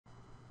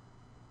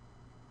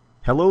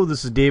Hello,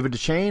 this is David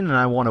DeChain, and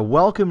I want to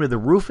welcome to the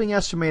Roofing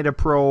Estimator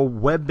Pro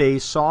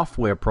web-based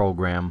software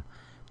program.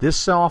 This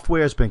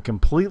software has been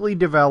completely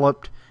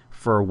developed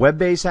for a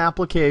web-based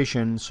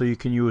application so you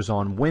can use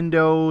on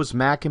Windows,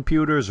 Mac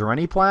computers, or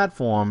any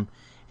platform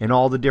in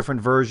all the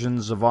different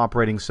versions of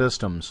operating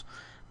systems.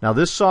 Now,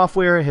 this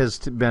software has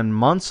been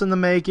months in the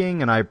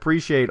making, and I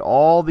appreciate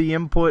all the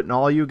input and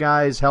all you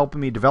guys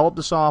helping me develop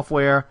the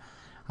software.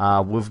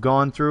 We've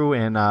gone through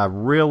and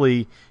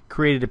really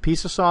created a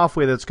piece of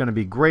software that's going to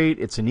be great.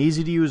 It's an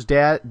easy-to-use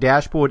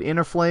dashboard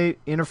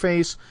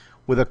interface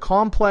with a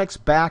complex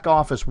back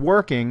office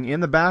working in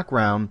the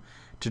background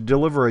to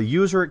deliver a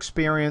user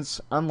experience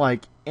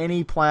unlike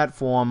any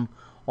platform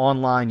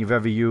online you've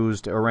ever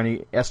used or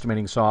any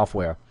estimating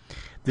software.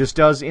 This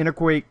does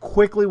integrate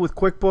quickly with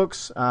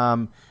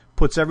QuickBooks,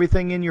 puts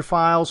everything in your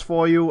files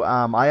for you.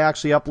 I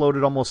actually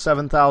uploaded almost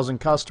 7,000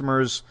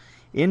 customers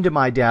into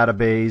my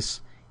database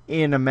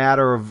in a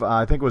matter of,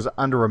 I think it was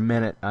under a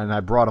minute, and I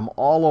brought them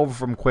all over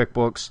from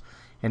QuickBooks,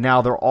 and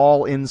now they're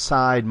all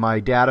inside my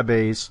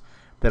database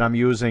that I'm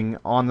using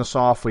on the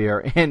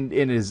software, and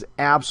it is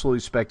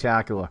absolutely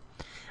spectacular.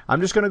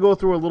 I'm just going to go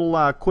through a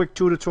little quick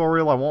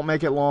tutorial. I won't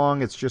make it long.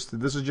 This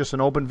is just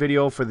an open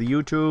video for the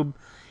YouTube,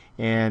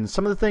 and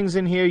some of the things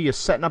in here, you're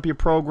setting up your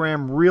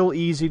program, real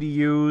easy to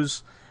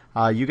use.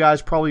 You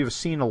guys probably have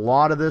seen a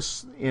lot of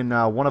this in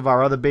one of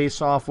our other base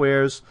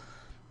softwares.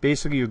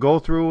 Basically, you go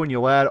through and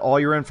you'll add all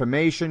your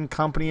information,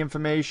 company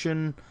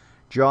information,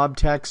 job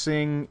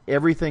texting,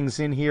 everything's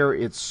in here.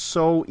 It's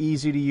so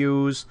easy to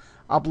use.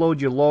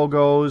 Upload your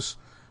logos,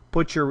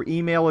 put your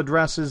email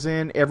addresses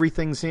in,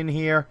 everything's in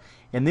here.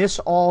 And this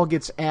all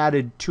gets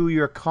added to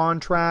your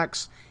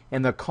contracts,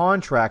 and the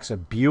contracts are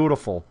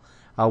beautiful.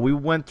 We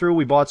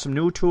bought some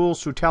new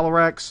tools through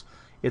Telerex.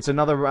 It's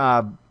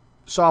another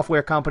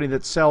software company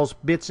that sells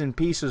bits and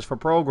pieces for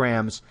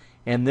programs,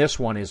 and this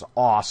one is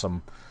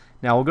awesome.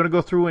 Now we're going to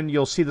go through and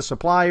you'll see the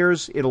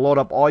suppliers. It'll load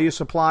up all your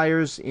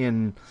suppliers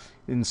in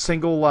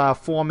single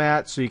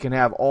format, so you can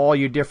have all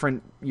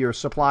your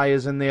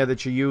suppliers in there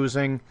that you're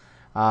using.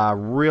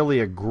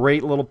 Really a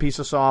great little piece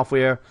of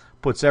software.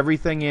 Puts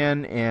everything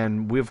in,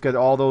 and we've got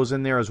all those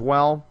in there as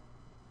well.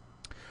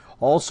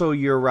 Also,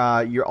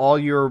 all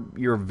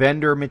your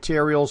vendor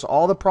materials,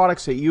 all the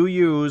products that you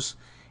use,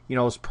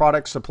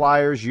 products,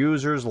 suppliers,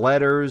 users,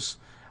 letters.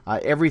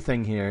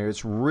 Everything here.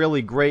 It's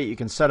really great. You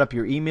can set up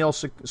your email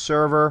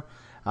server,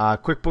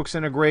 QuickBooks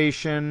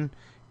integration,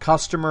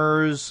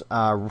 customers.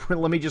 Let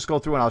me just go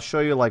through and I'll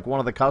show you like one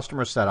of the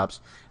customer setups.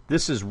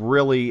 This is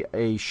really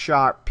a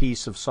sharp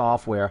piece of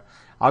software.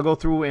 I'll go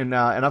through and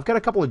I've got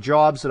a couple of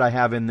jobs that I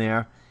have in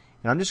there,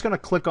 and I'm just going to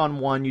click on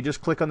one. You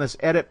just click on this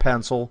edit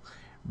pencil,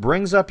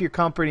 brings up your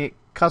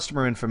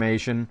customer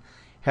information,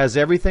 has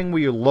everything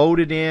where you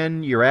load it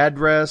in, your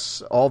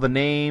address, all the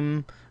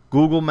name,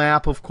 Google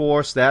Map, of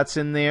course, that's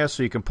in there,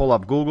 so you can pull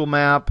up Google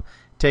Map,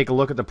 take a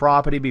look at the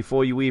property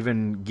before you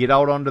even get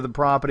out onto the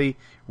property.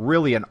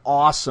 Really an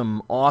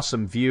awesome,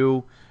 awesome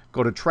view.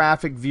 Go to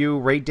traffic view,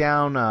 right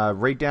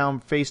down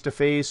face to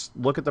face,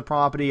 look at the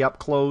property up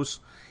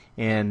close.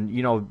 And,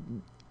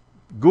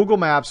 Google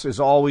Maps has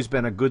always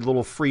been a good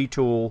little free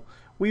tool.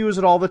 We use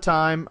it all the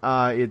time.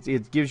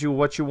 It gives you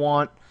what you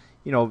want,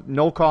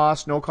 no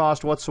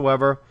cost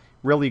whatsoever.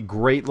 Really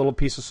great little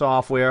piece of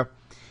software.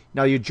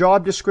 Now your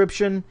job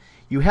description,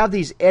 you have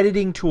these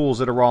editing tools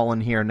that are all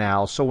in here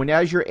now. So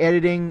as you're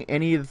editing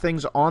any of the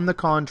things on the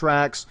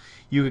contracts,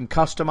 you can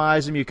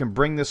customize them. You can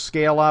bring the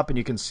scale up, and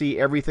you can see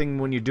everything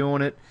when you're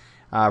doing it.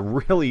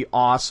 Really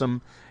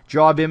awesome.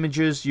 Job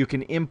images, you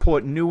can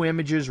import new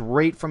images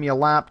right from your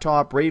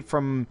laptop, right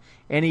from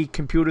any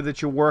computer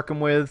that you're working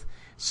with.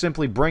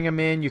 Simply bring them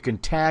in. You can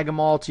tag them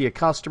all to your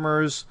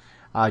customers,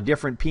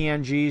 different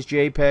PNGs,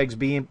 JPEGs,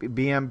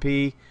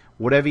 BMP,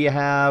 whatever you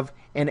have,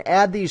 and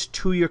add these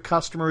to your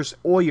customers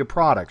or your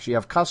products. You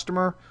have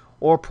customer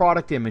or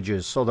product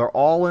images, so they're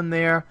all in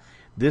there.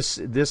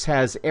 This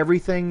has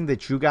everything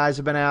that you guys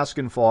have been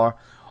asking for.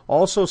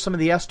 Also, some of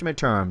the estimate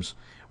terms.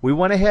 We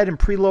went ahead and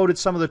preloaded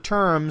some of the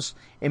terms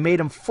and made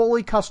them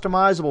fully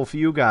customizable for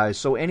you guys.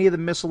 So any of the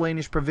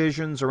miscellaneous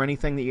provisions or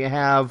anything that you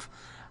have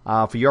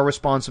for your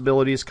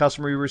responsibilities,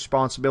 customer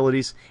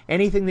responsibilities,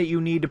 anything that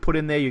you need to put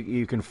in there,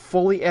 you can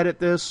fully edit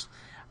this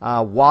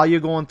while you're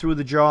going through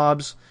the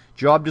jobs.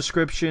 Job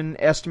description,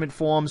 estimate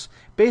forms.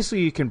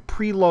 Basically, you can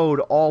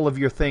preload all of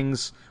your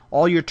things,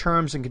 all your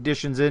terms and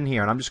conditions in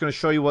here. And I'm just going to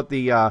show you what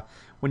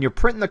when you're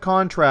printing the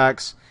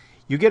contracts,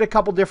 you get a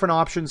couple different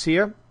options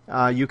here.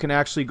 You can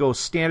actually go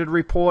standard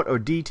report or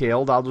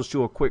detailed. I'll just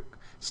do a quick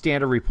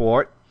standard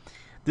report.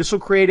 This will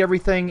create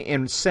everything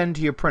and send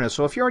to your printer.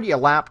 So if you're on your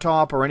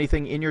laptop or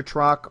anything in your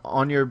truck,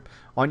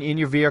 in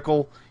your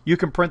vehicle, you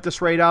can print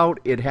this right out.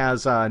 It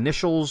has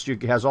initials.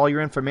 It has all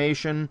your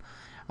information.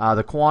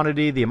 The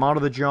quantity, the amount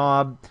of the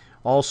job.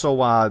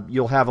 Also,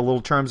 you'll have a little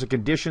terms and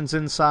conditions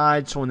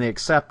inside, so when they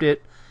accept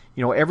it,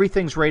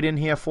 everything's right in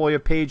here for you,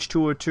 page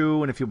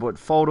 202, and if you put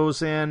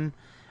photos in,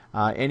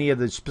 any of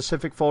the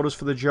specific photos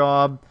for the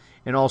job,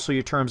 and also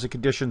your terms and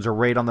conditions are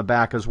right on the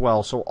back as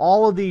well. So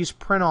all of these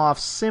print off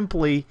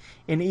simply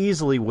and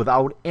easily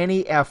without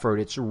any effort.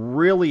 It's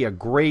really a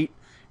great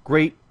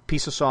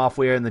piece of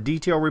software. And the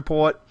detail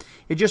report,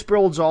 it just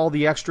builds all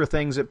the extra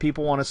things that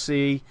people want to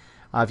see.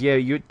 If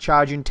you're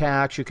charging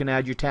tax, you can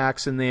add your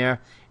tax in there.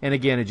 And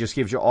again, it just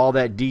gives you all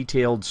that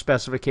detailed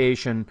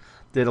specification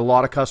that a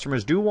lot of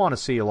customers do want to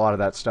see, a lot of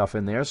that stuff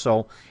in there.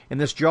 So in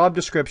this job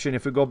description,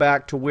 if we go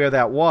back to where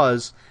that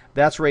was,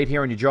 that's right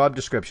here in your job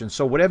description.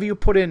 So whatever you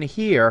put in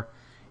here,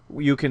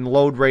 you can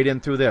load right in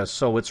through this.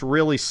 So it's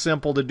really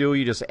simple to do.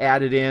 You just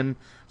add it in.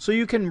 So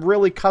you can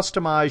really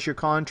customize your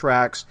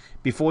contracts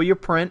before you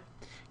print.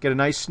 Get a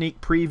nice sneak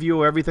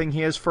preview of everything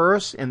here's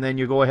first, and then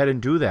you go ahead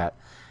and do that.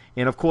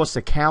 And of course,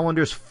 the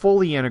calendar is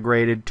fully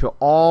integrated to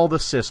all the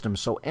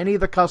systems. So any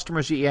of the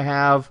customers that you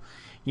have,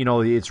 you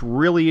know, it's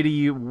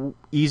really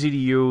easy to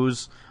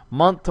use.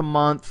 Month to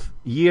month,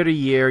 year to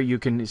year, you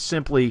can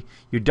simply,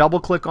 you double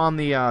click on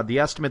the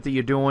estimate that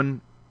you're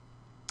doing.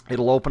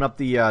 It'll open up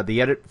the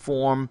edit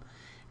form.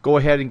 Go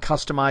ahead and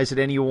customize it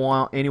any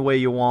way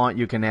you want.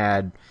 You can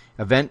add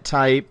event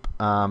type,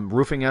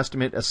 roofing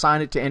estimate,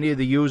 assign it to any of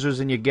the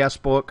users in your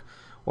guest book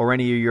or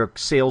any of your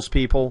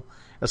salespeople.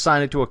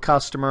 Assign it to a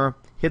customer.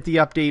 Hit the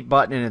update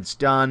button and it's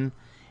done.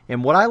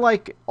 And what I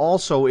like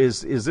also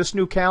is this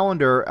new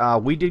calendar.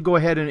 We did go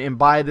ahead and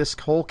buy this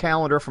whole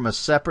calendar from a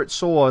separate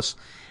source.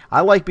 I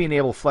like being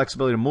able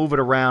flexibility to move it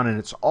around, and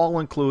it's all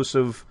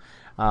inclusive.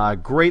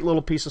 Great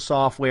little piece of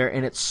software,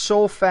 and it's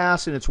so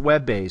fast and it's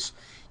web-based.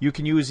 You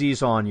can use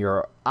these on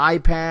your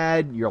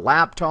iPad, your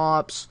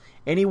laptops,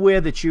 anywhere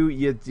that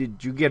you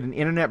get an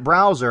internet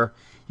browser.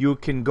 You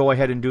can go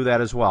ahead and do that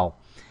as well.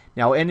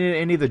 Now,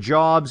 any of the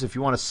jobs, if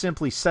you want to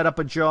simply set up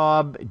a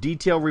job,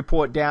 detail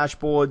report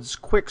dashboards,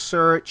 quick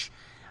search.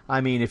 I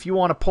mean, if you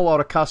want to pull out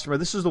a customer,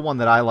 this is the one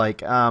that I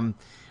like.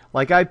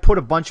 Like I put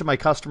a bunch of my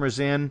customers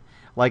in.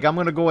 Like I'm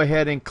going to go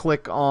ahead and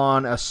click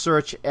on a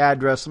search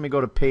address. Let me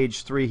go to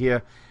page 3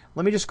 here.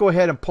 Let me just go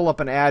ahead and pull up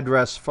an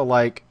address for,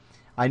 like,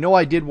 I know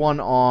I did one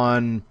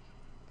on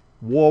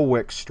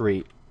Warwick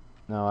Street.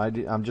 No,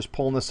 I'm just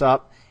pulling this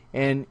up.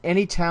 And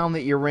any town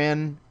that you're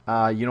in,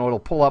 you know, it'll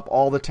pull up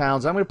all the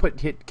towns. I'm going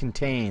to hit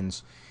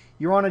contains.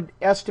 You're on an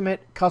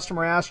estimate.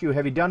 Customer asks you,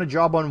 have you done a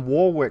job on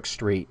Warwick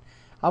Street?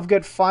 I've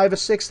got 5 or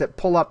 6 that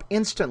pull up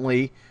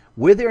instantly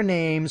with their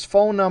names,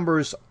 phone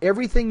numbers,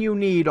 everything you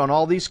need on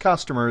all these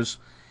customers.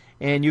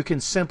 And you can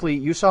simply,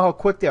 you saw how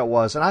quick that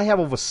was. And I have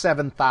over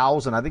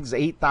 7,000. I think there's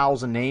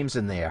 8,000 names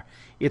in there.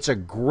 It's a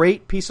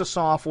great piece of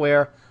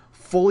software,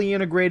 fully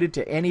integrated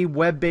to any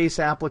web-based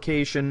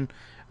application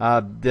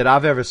that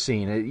I've ever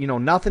seen. You know,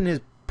 nothing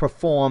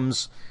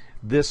performs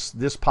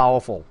this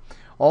powerful.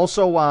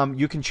 Also,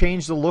 you can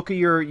change the look of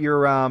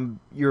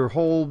your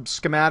whole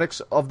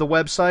schematics of the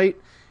website,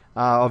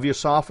 of your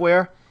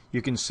software.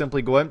 You can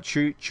simply go ahead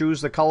and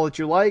choose the color that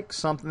you like,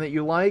 something that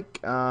you like.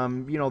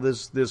 You know,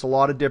 there's a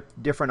lot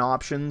of different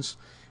options,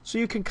 so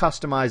you can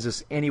customize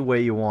this any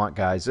way you want,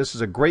 guys. This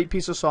is a great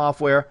piece of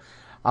software.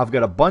 I've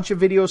got a bunch of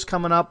videos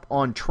coming up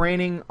on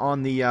training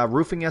on the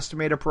Roofing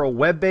Estimator Pro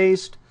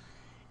web-based,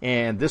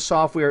 and this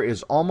software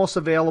is almost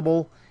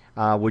available.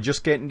 We're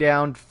just getting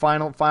down,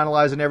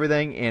 finalizing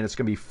everything, and it's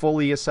going to be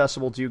fully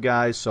accessible to you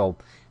guys. So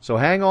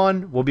hang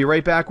on. We'll be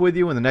right back with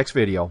you in the next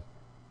video.